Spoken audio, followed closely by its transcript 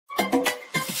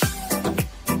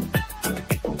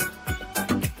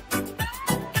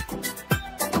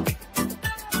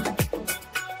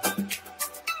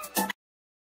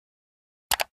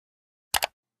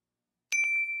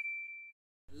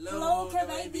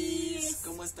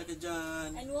Kumusta ka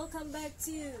dyan? And welcome back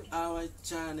to Our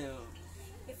channel.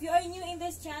 If you are new in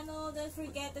this channel, don't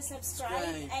forget to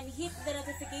subscribe and hit the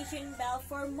notification bell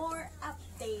for more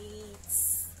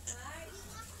updates.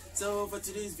 So for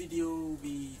today's video,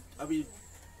 I'll be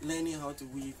learning how to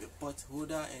weave a pot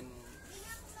holder and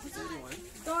what's the other one?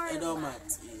 A doormat.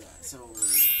 Yeah. So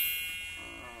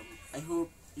I hope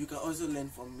you can also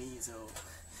learn from me. So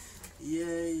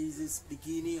here is this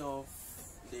beginning of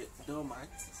the doormat.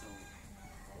 So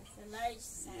the large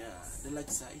size. Yeah, the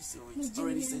large size. So it's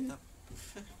already set up.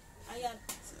 Yeah,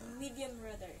 so, medium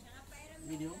rather.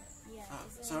 Medium? Yeah.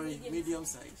 Sorry, medium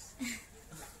size.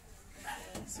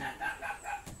 So I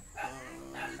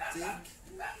think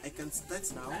I can start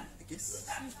now, I guess.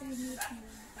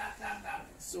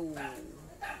 So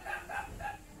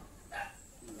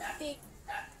take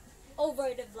over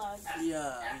the vlog.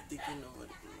 Yeah, we're taking over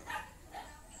the vlog.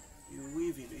 You're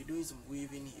weaving, we're doing some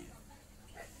weaving here.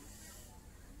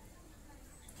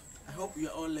 I hope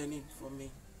you're all learning from me.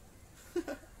 What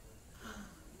are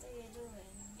you doing?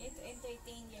 You have to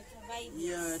entertain your vibes.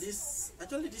 Yeah, this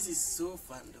is so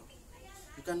fun though.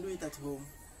 You can do it at home.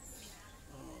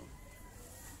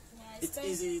 Yeah, it's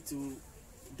easy to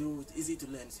do, easy to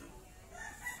learn. So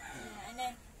yeah, and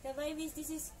then the vibes, this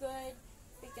is good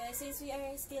because since we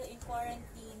are still in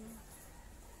quarantine,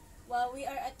 while we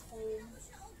are at home,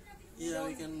 yeah,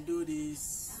 we can do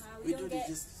this. We do this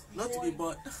just not to be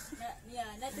bored.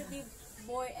 Not to be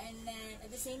bored, and then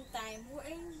at the same time we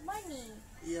earn money.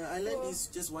 Yeah, I learned this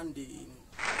just one day.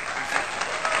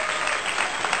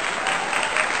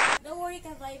 Don't worry,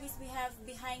 Kavibes, we have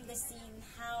behind the scene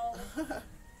how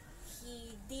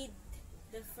he did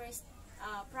the first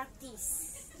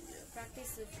practice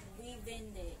of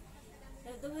weaving there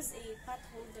was a pot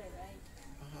holder, right?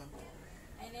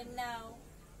 And then now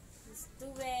he's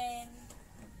doing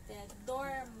the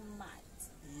doormat.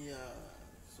 Yeah,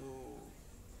 so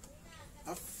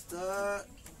after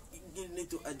you need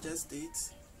to adjust it.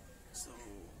 So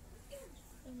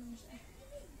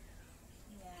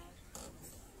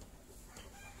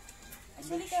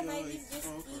actually, Kavibes is just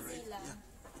easy lang. Yeah,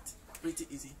 it's pretty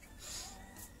easy.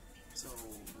 So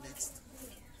next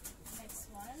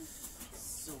one.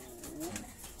 So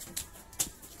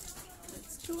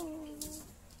let's go.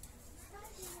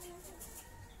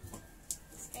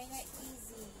 It's kinda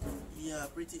easy. Yeah,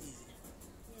 pretty easy.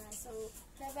 Yeah, so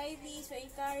Kavibes, we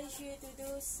encourage you to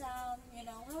do some,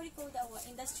 how do you call that one?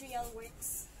 Industrial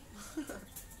works.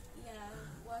 Yeah,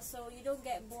 well, so you don't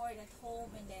get bored at home,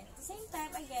 and then at the same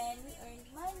time, again, we earn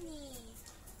money.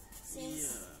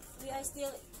 Since we are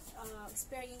still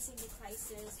experiencing the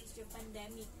crisis with the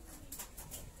pandemic.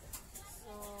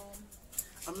 So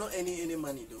I'm not earning any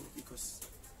money though, because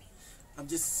I'm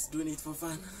just doing it for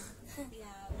fun. Yeah,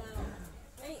 well,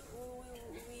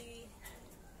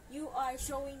 you are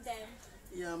showing them.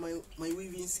 Yeah, my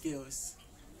weaving skills.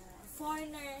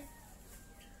 Foreigner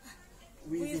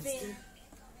weaving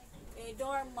a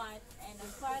doormat and a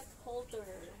pot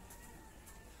holder.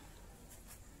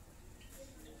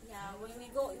 Yeah, when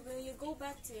you go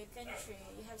back to your country,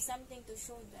 you have something to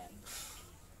show them.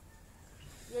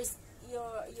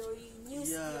 Your new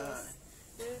skills.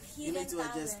 Your hidden you need to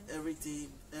talent. adjust everything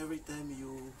every time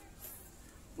you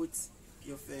put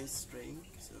your first string,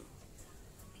 so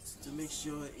to make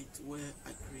sure it's well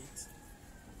accurate.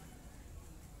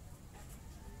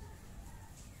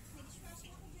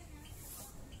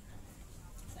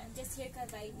 So I'm just here,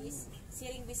 Kavibes,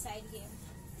 sitting beside him.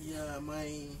 Yeah,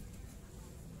 my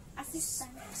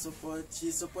assistant.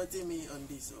 She's supporting me on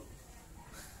this. So.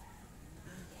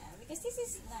 Yeah, because this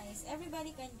is nice.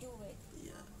 Everybody can do it.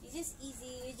 Yeah. It's just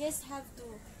easy. You just have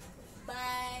to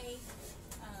buy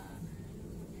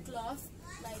cloth,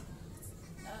 like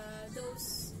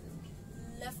those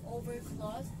leftover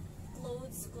cloth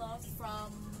from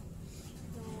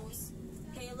those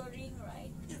tailoring,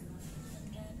 right? Yeah.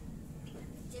 And then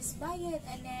just buy it,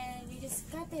 and then you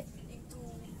just cut it into,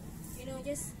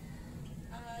 just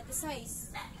the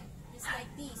size, just like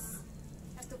this.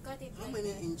 Have to cut it. How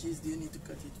many inches do you need to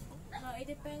cut it for? No, it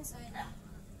depends on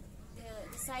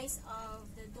the size of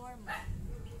the doormat.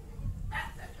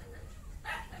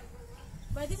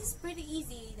 But this is pretty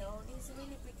easy though. This is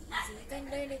really pretty easy. You can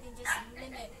learn it in just a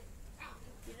minute.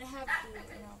 You don't have to,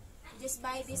 just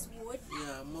buy this wood.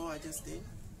 Yeah, more adjusting.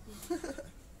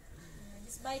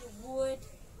 Just buy the wood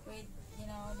with, the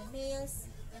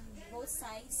nails on both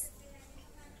sides.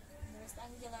 The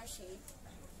rectangular shape.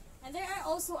 And there are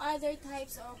also other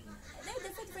types of, there are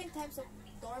different types of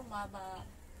doormat.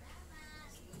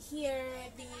 Here,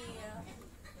 the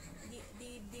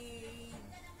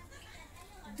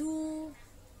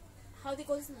how they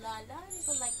call this, lala, they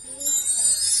call like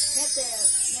this, not the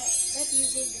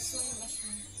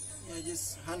Yeah,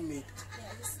 just handmade.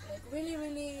 Yeah, just like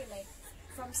really like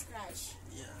from scratch.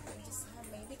 Yeah. Just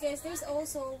handmade. Because there's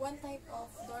also one type of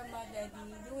doormat that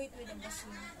we do it with a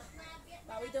machine.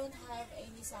 But we don't have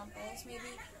any samples.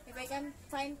 Maybe if I can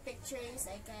find pictures,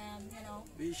 I can,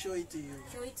 we show it to you.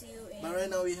 show it to you. But right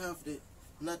now we have the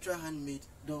natural handmade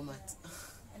doormat.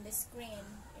 On the screen,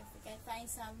 if we can find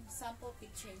some sample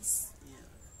pictures. Yeah.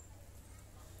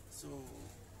 So.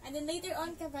 And then later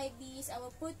on, Ka-Vibes, I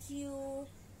will put you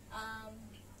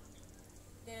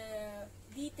the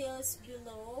details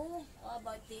below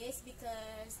about this,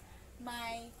 because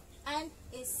my aunt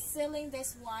is selling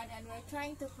this one and we're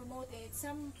trying to promote it.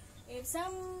 If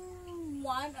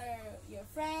someone or your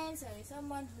friends or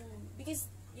someone who, because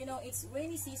it's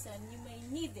rainy season, you may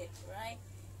need it, right?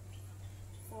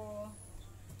 For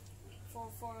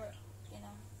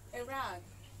a rug,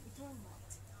 a doormat.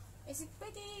 It's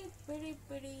pretty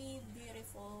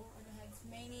beautiful, and I have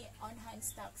many on-hand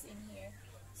stocks in here.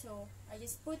 So I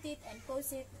just put it and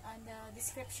post it on the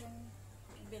description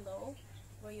below,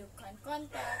 where you can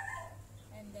contact,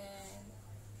 and then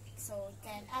so you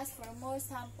can ask for more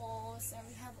samples. And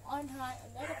we have on-hand,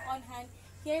 a lot of on-hand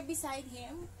here beside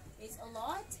him is a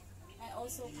lot, and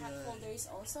also pack holders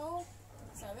also.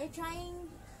 So we're trying.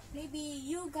 Maybe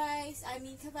you guys,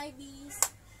 Ka-Vibes,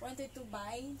 wanted to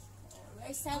buy.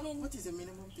 We're selling. What is the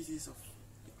minimum pieces of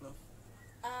the cloth?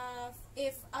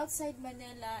 If outside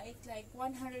Manila, it's like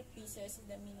 100 pieces is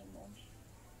the minimum.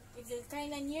 If it's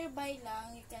kind of nearby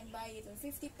lang, you can buy it for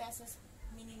 50 pesos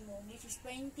minimum, which is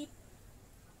 20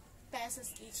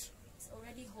 pesos each. It's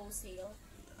already wholesale.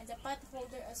 And the pot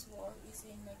holder as well is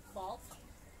in like bulk.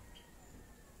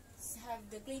 Have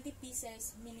the 20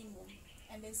 pieces minimum,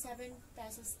 and then 7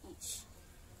 pesos each.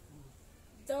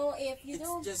 Though if you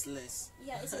don't, it's just less.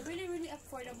 Yeah, it's a really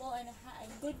affordable and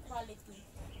good quality.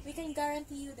 We can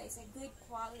guarantee you that it's a good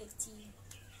quality.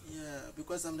 Yeah,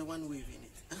 because I'm the one weaving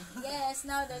it. Yes,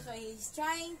 now that's why he's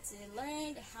trying to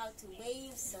learn how to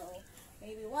weave. So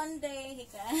maybe one day he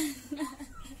can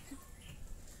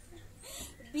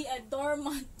be a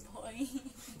doormat boy.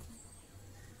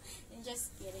 I'm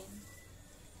just kidding.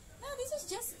 No,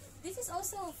 this is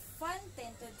also a fun thing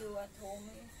to do at home,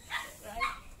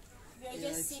 right? If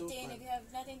you're just sitting, if you have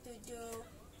nothing to do,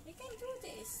 you can do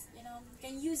this. You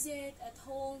can use it at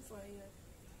home for your.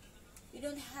 You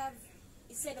don't have,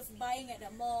 instead of buying at the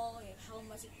mall, how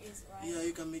much it is, right? Yeah,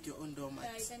 you can make your own doormat.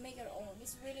 Yeah, you can make your own.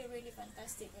 It's really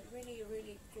fantastic and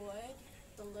really good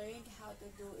to learn how to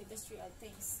do industrial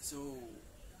things. So,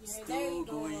 still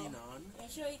going on. And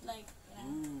show it like.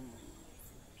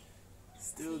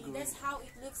 Still See, going. that's how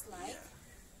it looks like.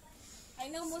 Yeah. I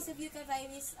know most of you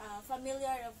Ka-Vibes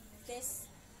familiar of this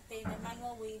thing, the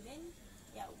manual weaving.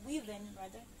 Yeah, weaving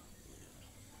rather.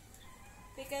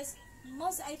 Because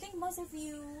I think most of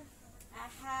you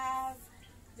have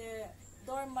the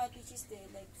doormat, which is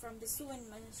from the sewing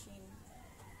machine.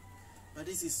 But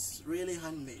this is really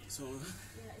handmade, so.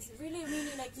 Yeah, it's really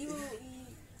like you.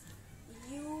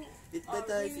 It's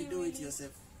better if you do it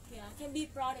yourself. Yeah, you can be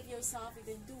proud of yourself if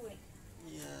you do it.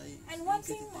 Yeah. And one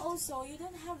thing also, you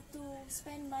don't have to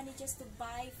spend money just to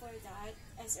buy for that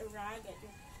as a rag at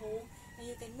your home. And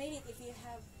you can make it if you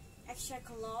have extra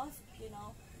cloth,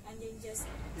 and then just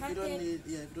cut it. If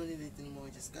you don't need it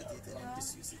anymore, just cut it and then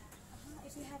just use it.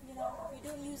 If you have, if you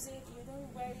don't use it, you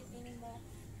don't wear it anymore,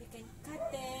 you can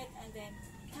cut it and then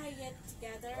tie it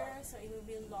together so it will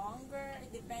be longer.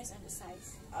 It depends on the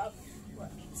size of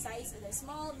the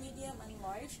small, medium, and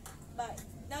large. But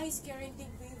now he's currently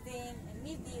weaving a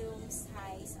medium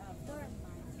size of doormat.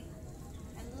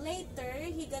 And later,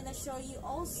 he's gonna show you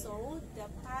also the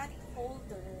pot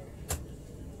holder.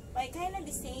 But kind of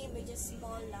the same, but just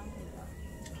small lang.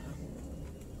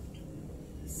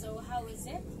 So how is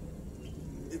it?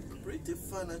 It's pretty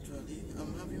fun actually.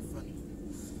 I'm having fun.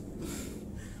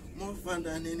 More fun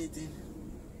than anything.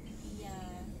 Yeah.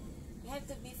 You have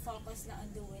to be focused na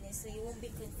on doing it so you won't be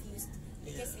confused.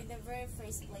 Because in the very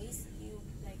first place,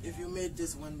 if you made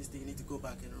just one mistake, you need to go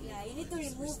back and remove. Yeah, you need to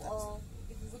remove all.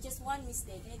 If with just one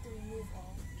mistake, you need to remove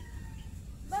all.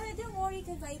 But don't worry,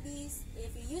 Ka-Vibes.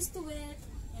 If you're used to it,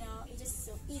 it's just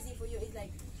so easy for you. It's like,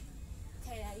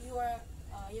 okay, your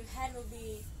hand will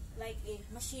be like a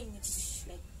machine,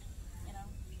 like,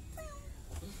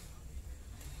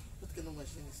 What kind of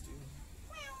machine is doing?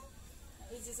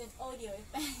 It's just an audio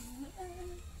effect.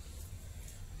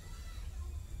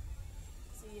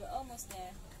 So you're almost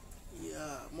there.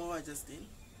 Yeah, more adjusting.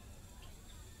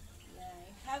 Yeah,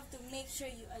 you have to make sure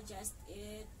you adjust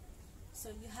it so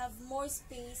you have more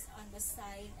space on the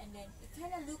side, and then it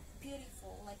kind of look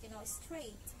beautiful, like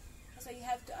straight. So you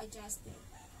have to adjust it.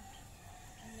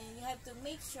 And mean, you have to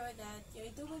make sure that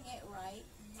you're doing it right,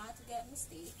 not to get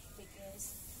mistake,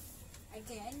 because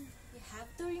again, you have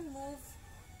to remove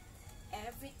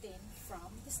everything from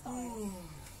the start.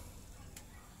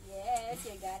 Yes,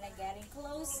 you're gonna getting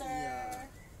closer. Yeah,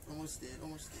 almost there,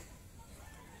 almost there.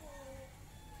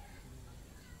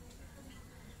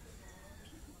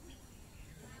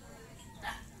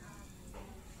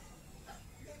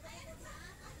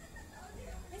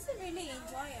 It's really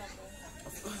enjoyable.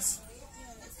 Of course.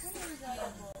 Yeah, it's really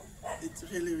enjoyable. It's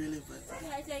really, really fun.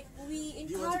 Yeah, it's like we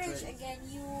Do you want to encourage try it? again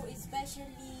you,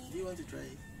 especially. Do you want to try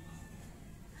it?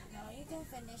 No, you can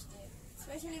finish it,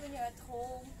 especially when you're at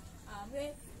home.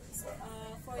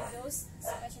 For those,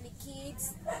 especially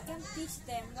kids, you can teach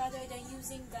them rather than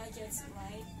using gadgets,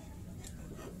 right?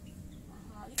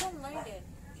 You can learn it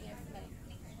if, like,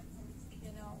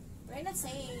 you know, we're not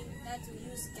saying not to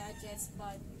use gadgets,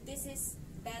 but this is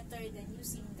better than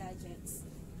using gadgets.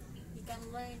 You can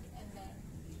learn and then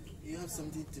You have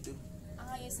something to do.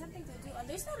 you have something to do, and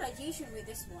there's no radiation with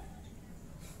this one.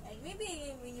 Like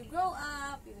maybe when you grow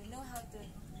up, you will know how to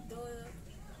do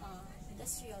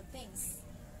industrial things,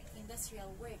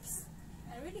 industrial works.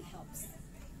 It really helps.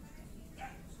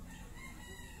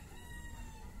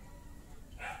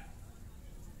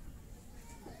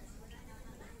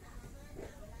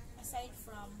 Aside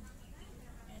from,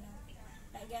 you know,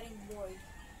 not getting bored,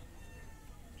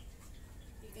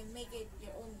 you can make it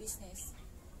your own business.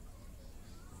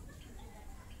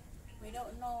 We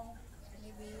don't know,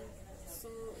 maybe so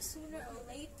sooner or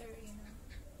later, you know.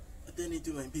 Attend it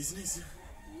to my business.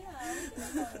 Yeah,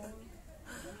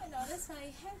 you know, that's why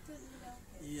I have to, you know.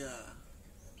 Yeah.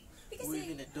 Because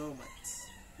Weaving a doormat.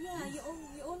 yeah, you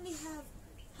only have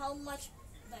how much,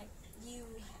 like,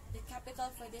 the capital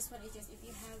for this one is just if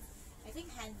you have, I think,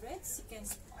 hundreds, you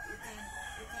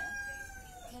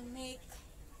can make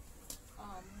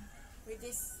with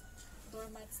this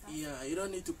doormat stuff. Yeah, you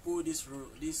don't need to pull this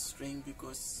string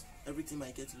because everything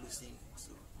might get loosened.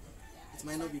 So Yeah, it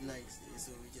might not be nice.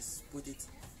 So we just put it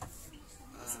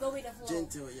Let's go with the flow.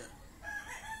 gentle, yeah.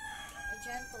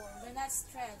 Gentle, do not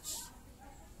stretch.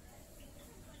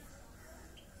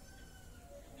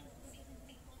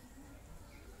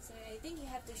 So I think you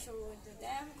have to show it to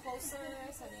them closer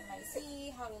so they might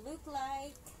see how it look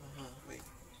like. Wait.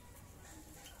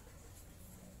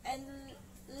 And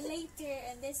later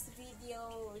in this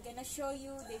video, we're gonna show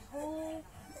you the whole,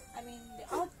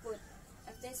 the output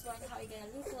of this one, how it's gonna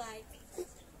look like,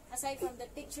 aside from the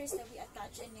pictures that we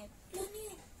attach in it.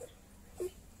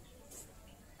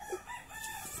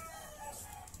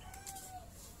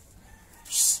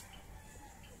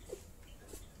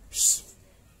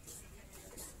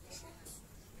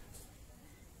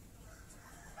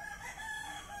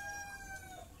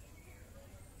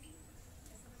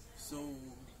 So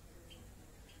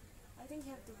I think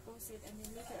you have to post it and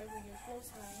then later when you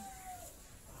post one.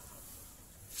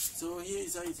 so here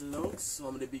is how it looks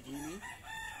from the beginning.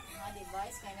 The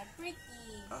device kind of pretty.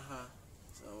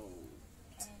 So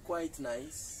it's quite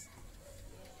nice.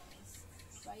 Yes.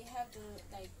 But you have to,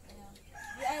 like,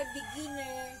 you are a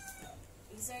beginner,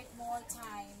 exert more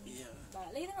time. Yeah.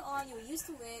 But later on, you're used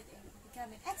to it and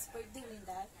become an expert doing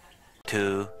that.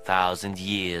 2,000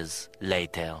 years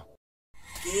later.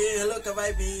 Okay, hello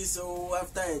Kavibe. So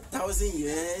after 1,000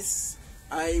 years,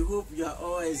 I hope you are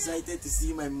all excited to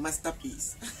see my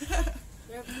masterpiece.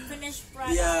 Your finished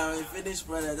product. Yeah, my finished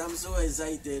product. I'm so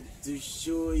excited to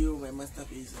show you my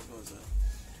masterpiece. Of course.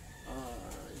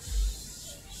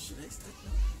 Should I start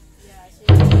now? Yeah,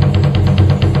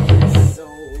 So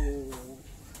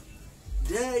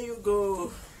there you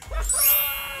go.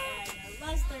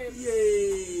 masterpiece.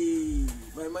 Yay!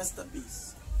 My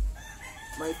masterpiece.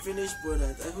 My finished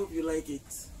product. I hope you like it.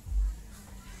 It's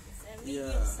a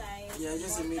medium size. Yeah,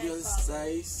 just a medium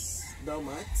multicolored. size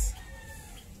doormat.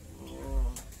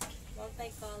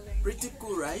 Multicolored. Pretty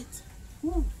cool, right?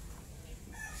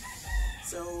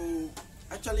 So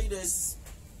actually there's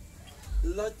a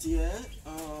lot here.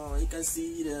 You can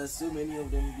see there are so many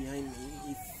of them behind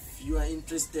me. If you are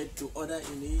interested to order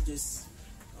any, just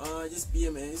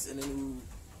PMS and then we'll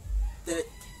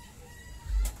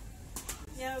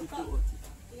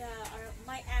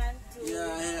my aunt to.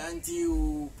 yeah, until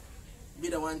you be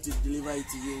the one to deliver it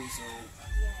to you. So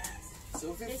Yes.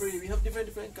 so feel free. We have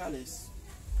different colors.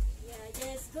 Yeah,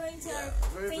 just go into Yeah,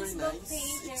 our very Facebook nice.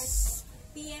 page. It's- Just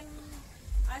PM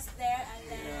us there, and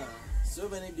then Yeah, so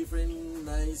many different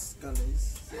nice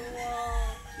colors. we will.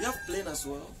 You have plain as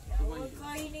well. We'll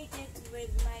coordinate it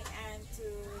with my aunt to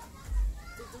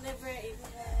deliver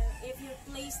if you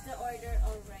place the order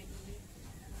already.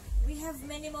 We have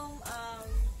minimum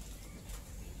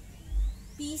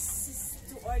pieces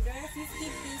to order, 50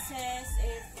 pieces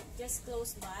if just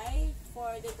close by for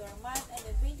the doormat, and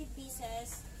then 20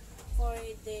 pieces for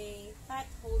the pot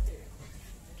holder.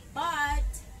 But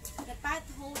the pot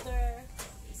holder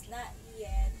is not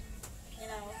yet,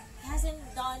 hasn't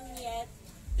done yet.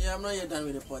 Yeah, I'm not yet done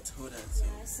with the pot holder. So,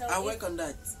 Yeah, so I'll work on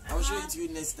that. I'll show it to you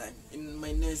next time in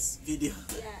my next video.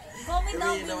 Yeah, comment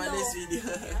down In below. our next video.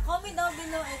 Comment down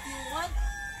below if you want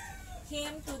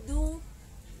him to do,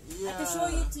 to show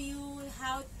you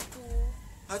how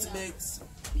to make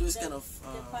those kind of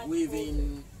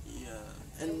weaving,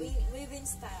 and weaving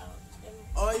style.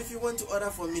 or if you want to order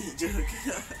for me, joke.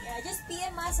 Yeah, just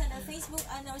PM us on our Facebook,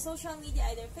 on our social media,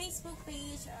 either Facebook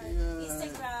page or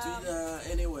Instagram, Twitter,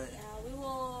 anywhere. Yeah, we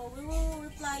will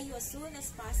reply you as soon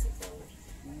as possible.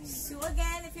 So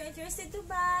again, if you're interested to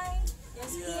buy,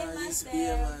 just PM us just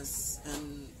there. PM us,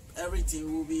 and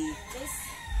everything will be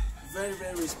very,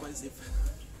 very responsive.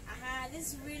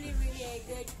 This is really a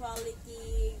good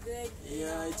quality, good.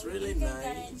 Yeah, it's really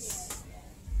nice.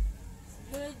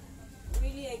 Good.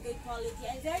 Really a good quality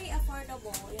and very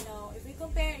affordable, if we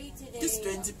compare it to the... Just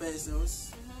 20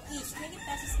 pesos. Each, 20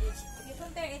 pesos each. If you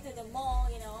compare it to the mall,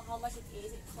 how much it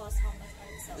is, it costs how much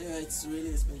also. Yeah, it's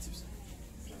really expensive.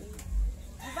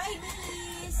 Goodbye,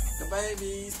 bees! Goodbye,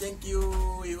 bees. Thank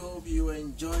you. We hope you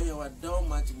enjoy our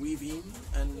doormat weaving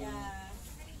and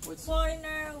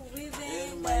corner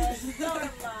weaving the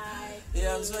doormat.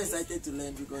 Yeah, I'm so excited to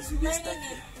learn because we've been stuck.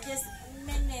 Just a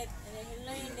minute and then you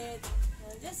learned it.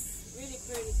 Just really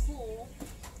pretty cool.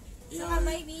 So our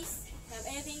babies have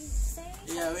anything to say?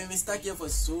 Yeah, we've been stuck here for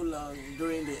so long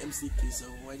during the MCQ, so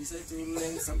I decided to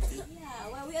learn something.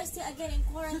 Yeah, well, we are still again in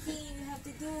quarantine. We have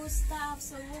to do stuff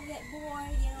so we won't get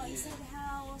bored, inside the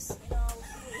house. It's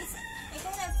a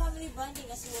kind of family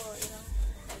bonding as well,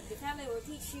 Like the family will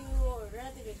teach you or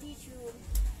relative will teach you.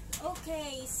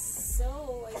 Okay,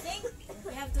 so I think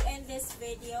we have to end this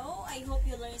video. I hope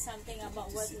you learned something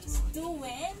about what he's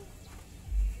doing.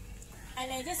 And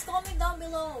then just comment down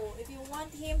below if you want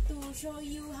him to show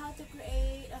you how to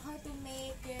create, how to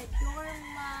make your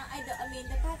doormat,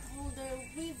 the pot holder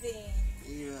weaving.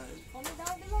 Yeah. Comment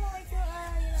down below if you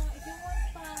are, if you want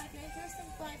if you're interested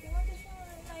if you want to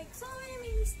show so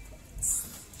many mistakes.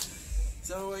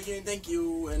 So again, thank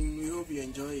you, and we hope you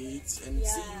enjoy it, and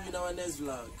see you in our next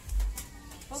vlog.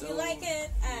 Hope you like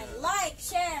it, and like,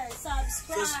 share,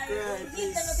 subscribe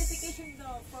hit the notification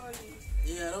bell for you.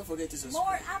 Yeah, don't forget to subscribe.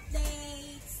 More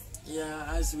updates.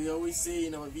 Yeah, as we always say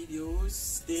in our videos,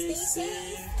 stay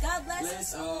safe. God bless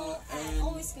us all, and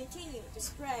always continue to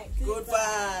spread good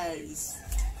vibes.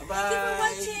 Bye bye. Thank you for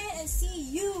watching, and see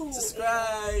you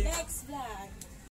subscribe next vlog.